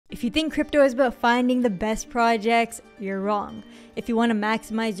If you think crypto is about finding the best projects, you're wrong. If you want to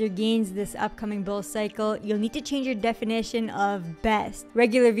maximize your gains this upcoming bull cycle, you'll need to change your definition of best.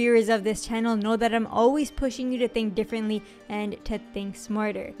 Regular viewers of this channel know that I'm always pushing you to think differently and to think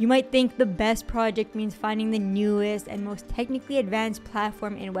smarter. You might think the best project means finding the newest and most technically advanced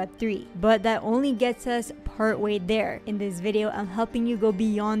platform in Web3, but that only gets us partway there. In this video, I'm helping you go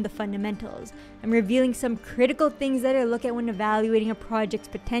beyond the fundamentals. I'm revealing some critical things that I look at when evaluating a project's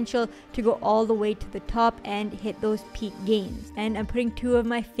potential to go all the way to the top and hit those peak gains. And I'm putting two of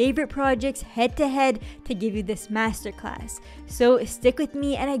my favorite projects head to head to give you this masterclass. So stick with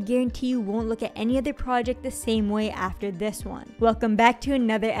me and I guarantee you won't look at any other project the same way after this one. Welcome back to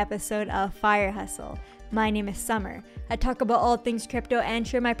another episode of Fire Hustle. My name is Summer. I talk about all things crypto and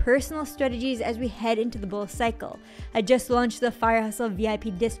share my personal strategies as we head into the bull cycle. I just launched the FireHustle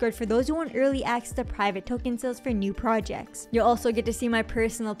VIP Discord for those who want early access to private token sales for new projects. You'll also get to see my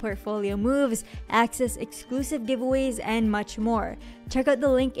personal portfolio moves, access exclusive giveaways, and much more. Check out the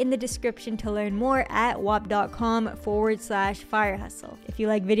link in the description to learn more at wap.com/firehustle. If you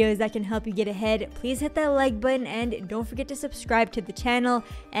like videos that can help you get ahead, please hit that like button and don't forget to subscribe to the channel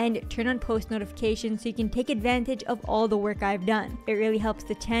and turn on post notifications so you can take advantage of all the work I've done. It really helps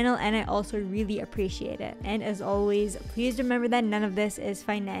the channel and I also really appreciate it. And as always, please remember that none of this is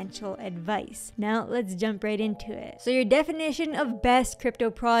financial advice. Now let's jump right into it. So your definition of best crypto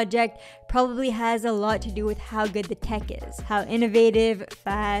project probably has a lot to do with how good the tech is, how innovative,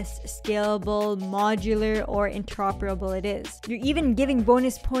 fast, scalable, modular, or interoperable it is. You're even giving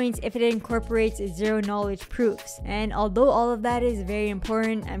bonus points if it incorporates zero knowledge proofs. And although all of that is very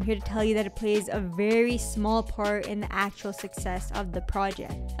important, I'm here to tell you that it plays a very small part in the actual success of the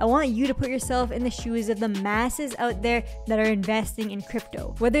project. I want you to put yourself in the shoes of the masses out there that are investing in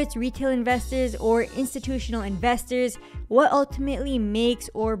crypto. Whether it's retail investors or institutional investors, what ultimately makes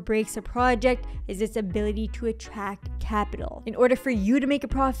or breaks a project is its ability to attract capital. In order for you to make a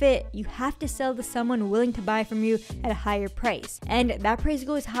profit, you have to sell to someone willing to buy from you at a higher price. And that price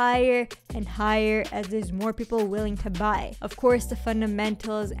goes higher and higher as there's more people willing to buy. Of course, the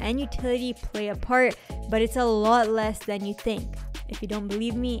fundamentals and utility play a part, but it's a lot less than you think. If you don't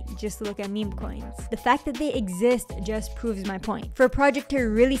believe me, just look at meme coins. The fact that they exist just proves my point. For a project to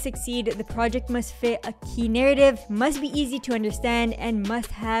really succeed, the project must fit a key narrative, must be easy to understand, and must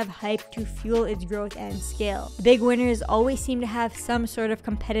have hype to fuel its growth and scale. Big winners always seem to have some sort of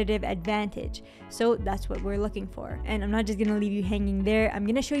competitive advantage. So that's what we're looking for. And I'm not just gonna leave you hanging there. I'm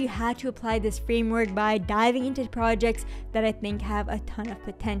gonna show you how to apply this framework by diving into projects that I think have a ton of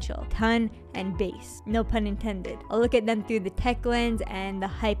potential. Ton and base. No pun intended. I'll look at them through the tech lens and the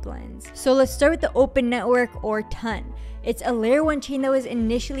hype lens. So let's start with the Open Network, or TON. It's a layer 1 chain that was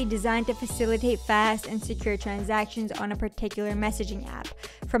initially designed to facilitate fast and secure transactions on a particular messaging app.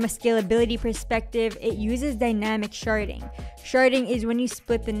 From a scalability perspective, it uses dynamic sharding. Sharding is when you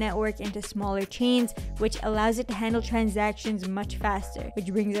split the network into smaller chains, which allows it to handle transactions much faster,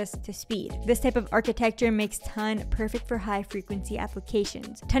 which brings us to speed. This type of architecture makes TON perfect for high-frequency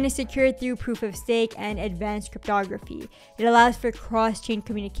applications. TON is secured through proof of stake and advanced cryptography. It allows for cross-chain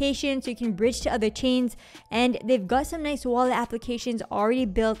communication so you can bridge to other chains, and they've got some nice wallet applications already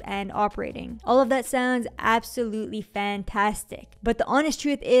built and operating. All of that sounds absolutely fantastic, but the honest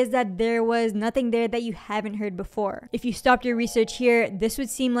truth is that there was nothing there that you haven't heard before. If you stopped your research here, this would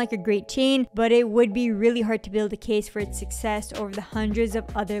seem like a great chain, but it would be really hard to build a case for its success over the hundreds of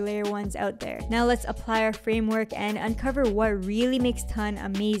other layer 1s out there. Now let's apply our framework and uncover what really makes TON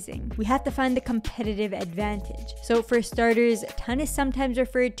amazing. We have to find the competitive advantage. So for starters, TON is sometimes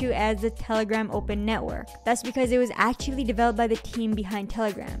referred to as the Telegram Open Network. That's because it was actually developed by the team behind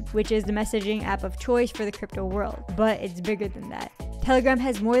Telegram, which is the messaging app of choice for the crypto world. But it's bigger than that. Telegram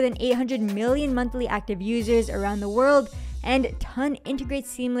has more than 800 million monthly active users around the world, and TON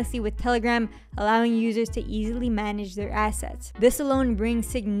integrates seamlessly with Telegram, allowing users to easily manage their assets. This alone brings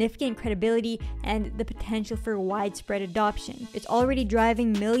significant credibility and the potential for widespread adoption. It's already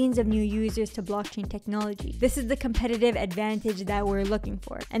driving millions of new users to blockchain technology. This is the competitive advantage that we're looking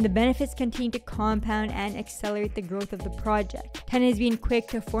for, and the benefits continue to compound and accelerate the growth of the project. TON has been quick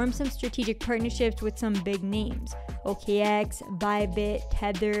to form some strategic partnerships with some big names. OKX, Bybit,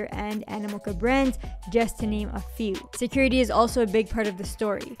 Tether, and Animoca brands, just to name a few. Security is also a big part of the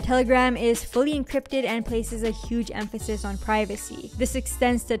story. Telegram is fully encrypted and places a huge emphasis on privacy. This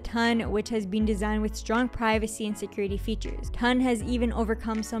extends to TON, which has been designed with strong privacy and security features. TON has even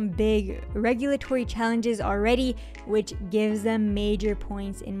overcome some big regulatory challenges already, which gives them major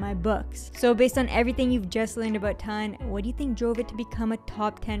points in my books. So based on everything you've just learned about TON, what do you think drove it to become a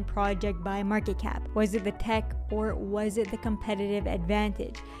top 10 project by market cap? Was it the tech, or was it the competitive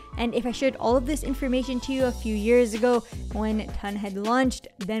advantage? And if I shared all of this information to you a few years ago when Ton had launched,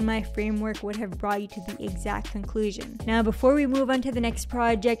 then my framework would have brought you to the exact conclusion. Now, before we move on to the next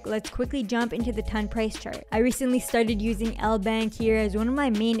project, let's quickly jump into the Ton price chart. I recently started using LBANK here as one of my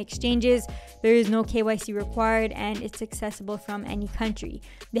main exchanges. There is no KYC required and it's accessible from any country.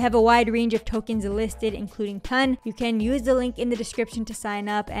 They have a wide range of tokens listed, including Ton. You can use the link in the description to sign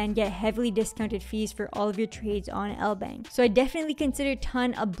up and get heavily discounted fees for all of your trades on LBANK. So I definitely consider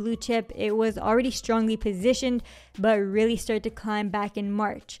Ton a blue chip. It was already strongly positioned, but really started to climb back in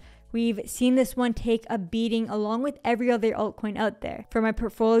March. We've seen this one take a beating along with every other altcoin out there. For my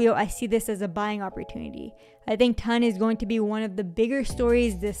portfolio, I see this as a buying opportunity. I think Ton is going to be one of the bigger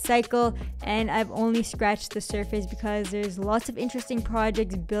stories this cycle, and I've only scratched the surface because there's lots of interesting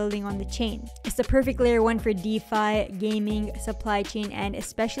projects building on the chain. It's the perfect layer 1 for DeFi, gaming, supply chain, and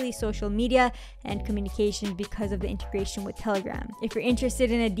especially social media and communications because of the integration with Telegram. If you're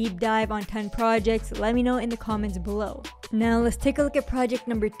interested in a deep dive on Ton projects, let me know in the comments below. Now let's take a look at project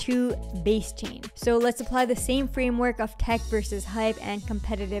number 2, Base Chain. So let's apply the same framework of tech versus hype and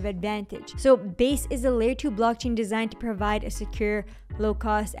competitive advantage. So Base is a layer 2 blockchain designed to provide a secure,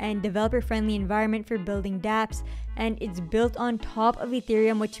 low-cost, and developer-friendly environment for building dApps, and it's built on top of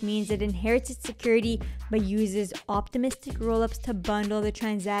Ethereum, which means it inherits its security but uses optimistic rollups to bundle the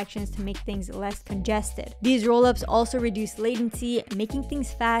transactions to make things less congested. These rollups also reduce latency, making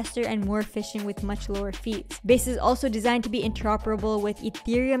things faster and more efficient with much lower fees. Base is also designed to be interoperable with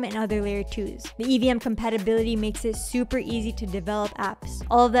Ethereum and other layer 2s. The EVM compatibility makes it super easy to develop apps.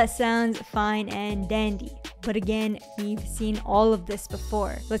 All of that sounds fine and dandy. But again, we've seen all of this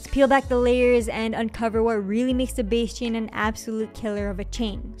before. Let's peel back the layers and uncover what really makes the Base Chain an absolute killer of a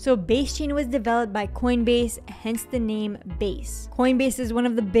chain. So Base Chain was developed by Coinbase, hence the name Base. Coinbase is one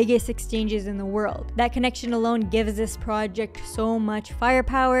of the biggest exchanges in the world. That connection alone gives this project so much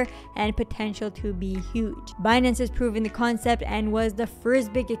firepower and potential to be huge. Binance has proven the concept and was the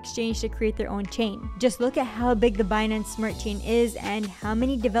first big exchange to create their own chain. Just look at how big the Binance Smart Chain is and how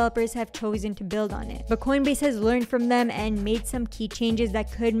many developers have chosen to build on it. But Coinbase has learned from them and made some key changes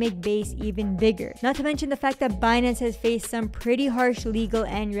that could make Base even bigger. Not to mention the fact that Binance has faced some pretty harsh legal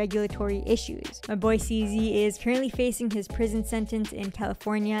and regulatory issues. My boy CZ is currently facing his prison sentence in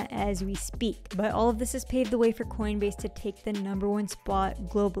California as we speak. But all of this has paved the way for Coinbase to take the #1 spot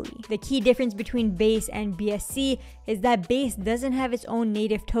globally. The key difference between Base and BSC is that Base doesn't have its own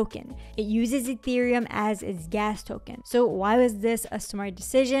native token. It uses Ethereum as its gas token. So why was this a smart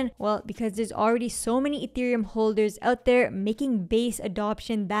decision? Well, because there's already so many Ethereum holders out there, making Base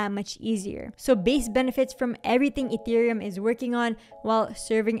adoption that much easier. So Base benefits from everything Ethereum is working on while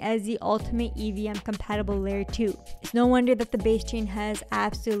serving as the ultimate EVM compatible layer 2. It's no wonder that the Base chain has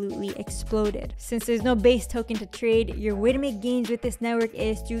absolutely exploded. Since there's no Base token to trade, your way to make gains with this network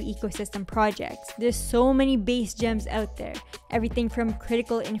is through ecosystem projects. There's so many Base gems out there, everything from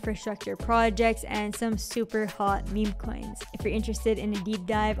critical infrastructure projects and some super hot meme coins. If you're interested in a deep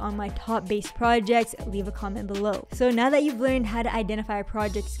dive on my top Base projects, leave a comment below. So now that you've learned how to identify a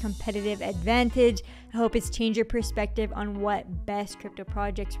project's competitive advantage, I hope it's changed your perspective on what best crypto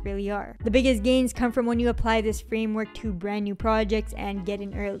projects really are. The biggest gains come from when you apply this framework to brand new projects and get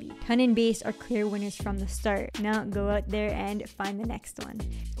in early. Ton and Base are clear winners from the start. Now go out there and find the next one.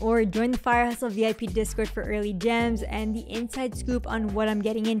 Or join the FireHustle VIP Discord for early gems and the inside scoop on what I'm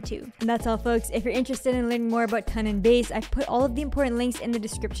getting into. And that's all, folks. If you're interested in learning more about Ton and Base, I've put all of the important links in the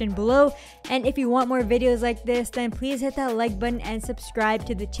description below. And if you want more videos like this, then please hit that like button and subscribe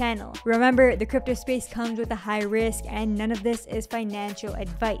to the channel. Remember, the crypto space comes with a high risk and none of this is financial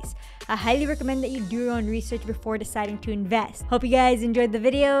advice. I highly recommend that you do your own research before deciding to invest. Hope you guys enjoyed the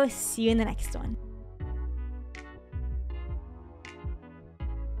video. See you in the next one.